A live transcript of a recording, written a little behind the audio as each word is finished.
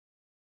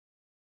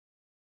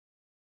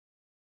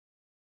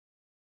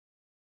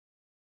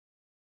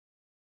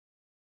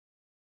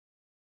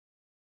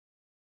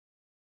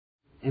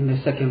in the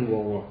Second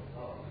World War.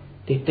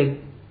 They take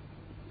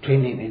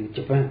training in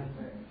Japan.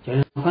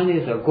 Japan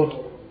is a good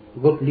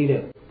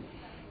leader,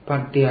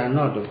 but they are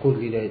not a good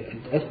leader,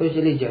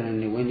 especially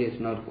General when is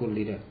not a good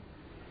leader.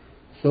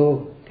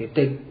 So they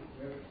take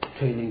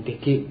training,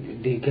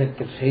 they get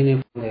the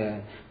training from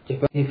the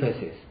Japanese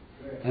forces,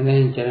 and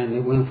then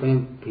General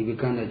when he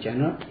become a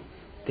general,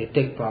 they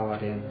take power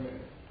and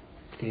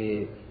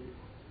he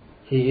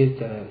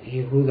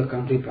ruled the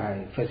country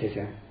by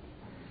fascism.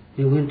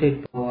 He went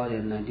to power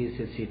in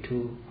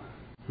 1962,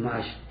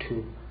 March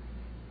 2.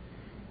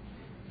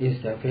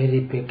 Yes, a very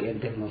big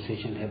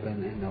demonstration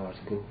happened in our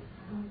school.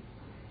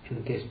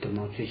 In this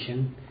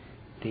demonstration,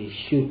 they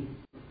shoot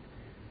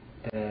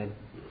the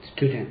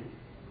student.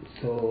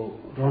 So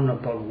round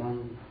about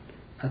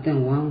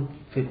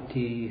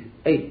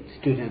 158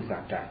 students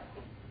are died,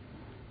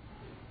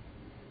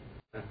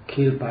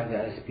 killed by the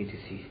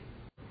SPDC.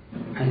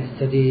 I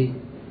studied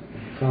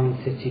from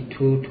 62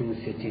 to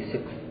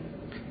 66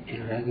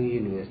 in Rangoon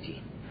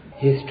University.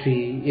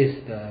 History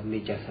is the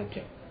major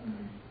subject.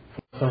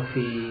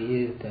 Philosophy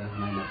is the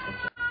minor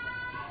subject.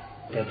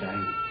 That I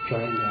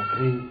joined the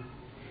Green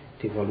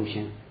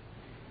Revolution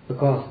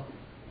because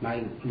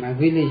my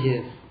village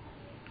is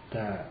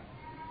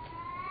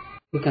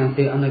we can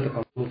say under the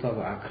control of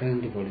a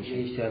Green Revolution.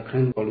 It's a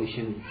Green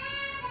Revolution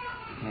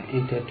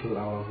entered to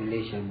our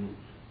village, and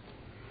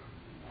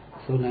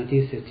so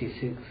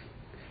 1966,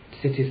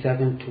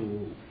 67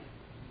 to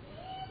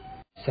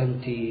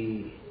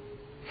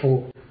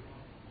 74,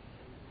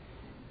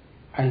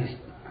 I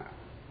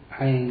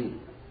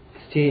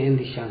stay in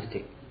the Shan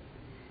State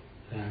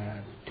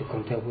to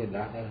contact with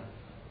other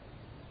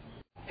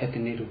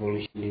ethnic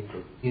revolutionary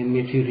groups. The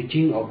military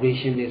regime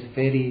operation is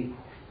very,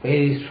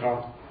 very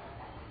strong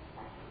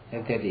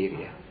at that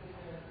area.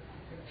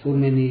 So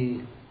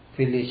many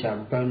villages are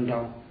burned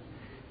down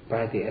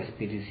by the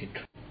SPDC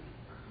troops.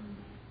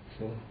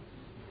 So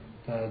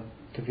the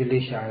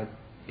village are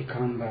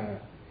become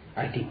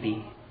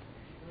IDP,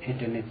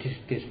 internet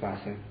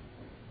dispersal.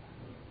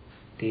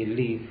 They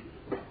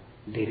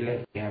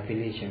left their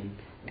village and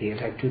they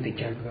left to the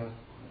jungle.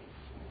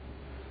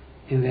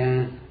 And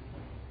then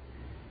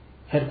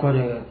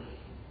headquarters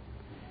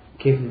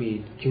gave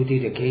me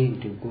duty again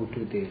to go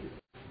to the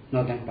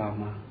northern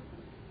Burma,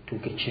 to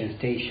Kachin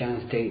State,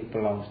 Shan State,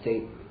 Palau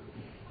State.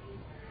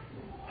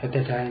 At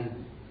that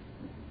time,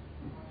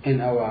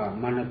 in our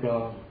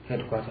Manipur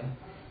headquarters,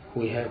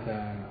 we have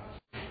an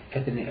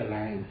ethnic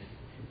alliance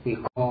we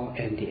call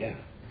NDF,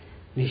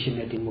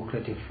 National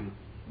Democratic Front.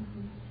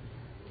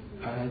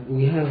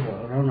 We have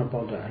around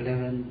about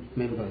 11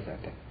 members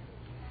at that.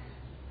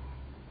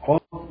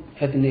 All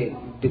ethnic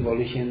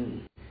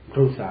devolution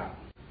groups are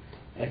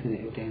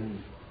ethnic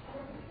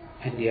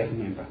NDF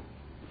member.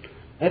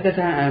 At that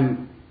time,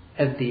 I'm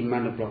at the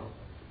Manipur,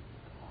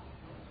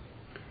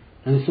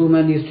 and so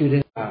many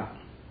students are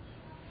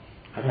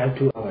arrived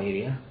to our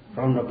area,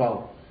 round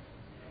about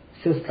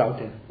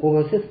 6,000,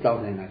 over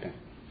 6,000 I think.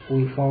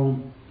 We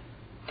formed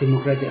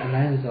Democratic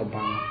Alliance of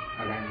Burma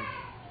Alliance.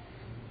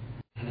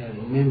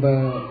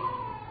 Remember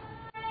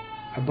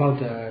about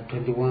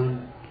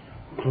 21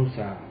 groups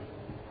are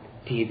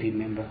DAP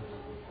member,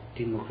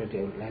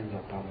 Democratic Alliance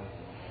of Burma.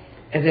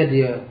 At that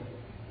year,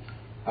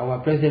 our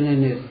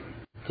president is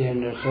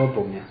General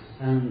Bomya,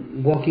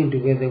 and working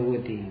together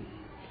with the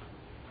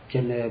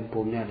General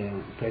Bomya, the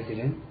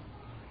president,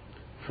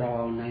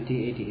 from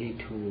 1988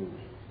 to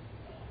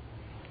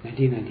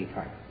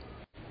 1995.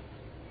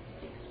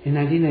 In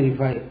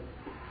 1995,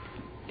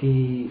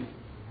 the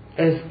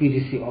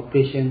SPDC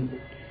operation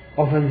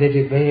offended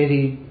is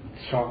very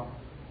strong,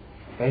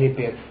 very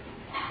big.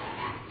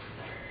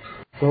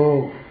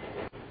 So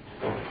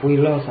we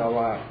lost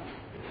our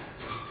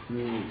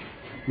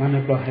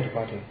Manipur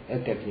headquarters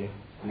at that year,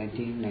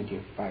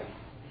 1995.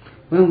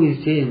 When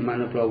we stay in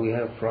Manipur, we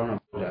have from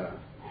about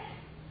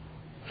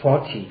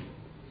 40,000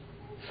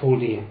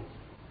 soldiers,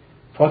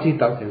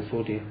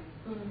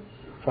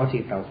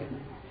 40,000.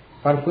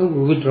 But when we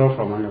withdraw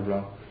from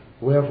Manipur,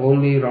 we have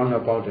only around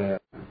about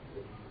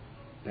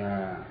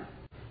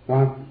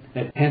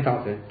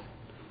 10,000,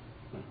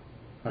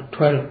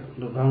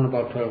 around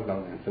about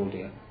 12,000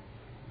 soldiers.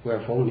 We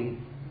have only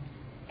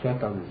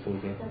 12,000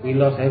 soldiers. We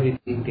lost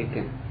everything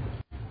taken.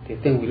 They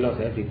think we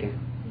lost everything.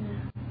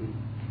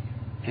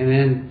 And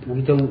then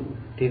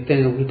they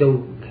think we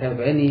don't have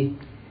any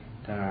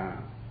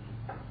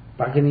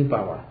bargaining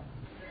power.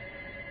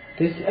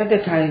 At the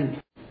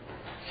time,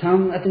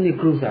 some ethnic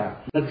groups are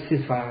like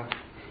ceasefire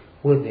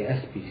with the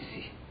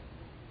SPDC.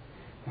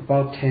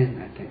 About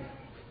 10, I think.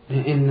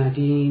 In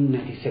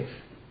 1996,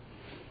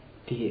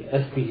 the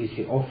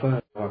SPDC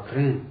offered our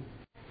friend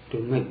to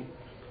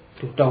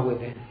talk with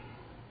them.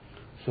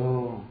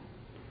 So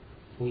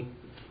we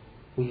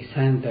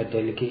sent a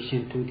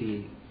delegation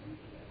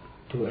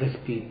to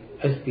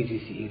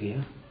SPDC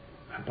area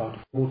about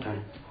 4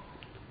 times.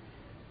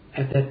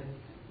 At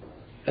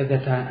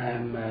that time,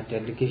 I'm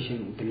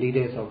the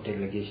leaders of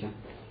delegation.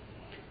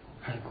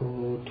 I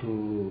go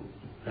to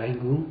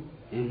Rangoon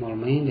in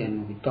Malmain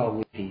and we talk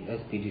with the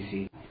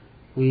SPDC.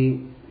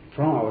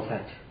 From our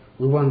side,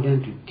 We want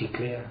them to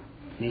declare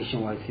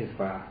nationwide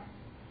ceasefire.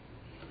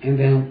 And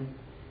then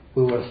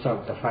we will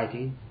stop the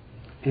fighting.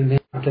 And then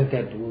after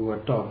that we will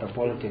talk the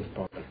politics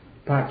problem.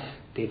 But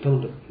they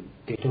don't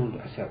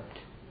accept.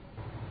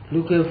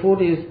 Looking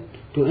for is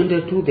to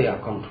enter to their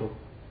control.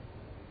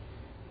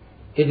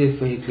 It is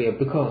very clear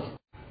because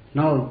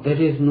now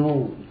there is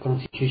no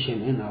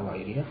constitution in our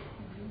area,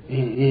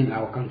 in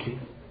our country.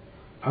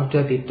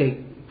 After they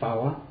take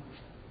power,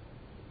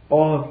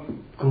 all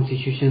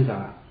constitutions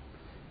are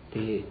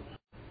they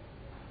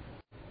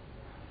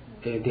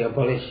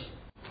abolish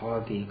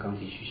all the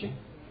constitution.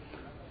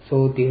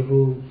 So they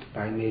rule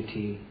by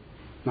military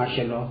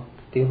martial law.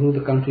 They rule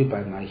the country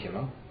by martial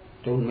law.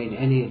 Don't make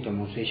any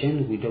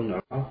demonstration. We don't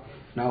allow.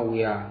 Now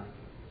we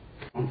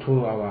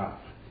rule our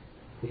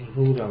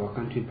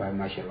country by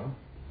martial law.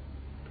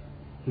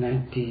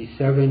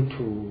 97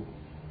 to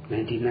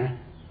 99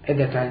 at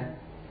that time.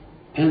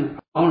 And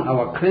on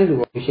our current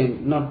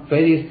revolution, not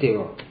very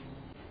stable.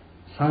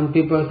 Some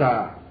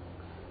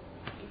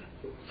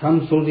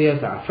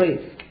soldiers are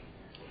afraid.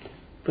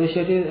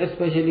 Pressured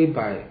especially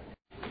by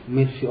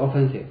military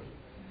offensive.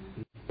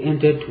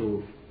 Entered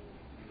to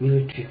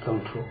military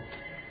control,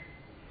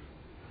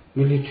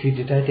 military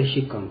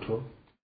dictatorship control.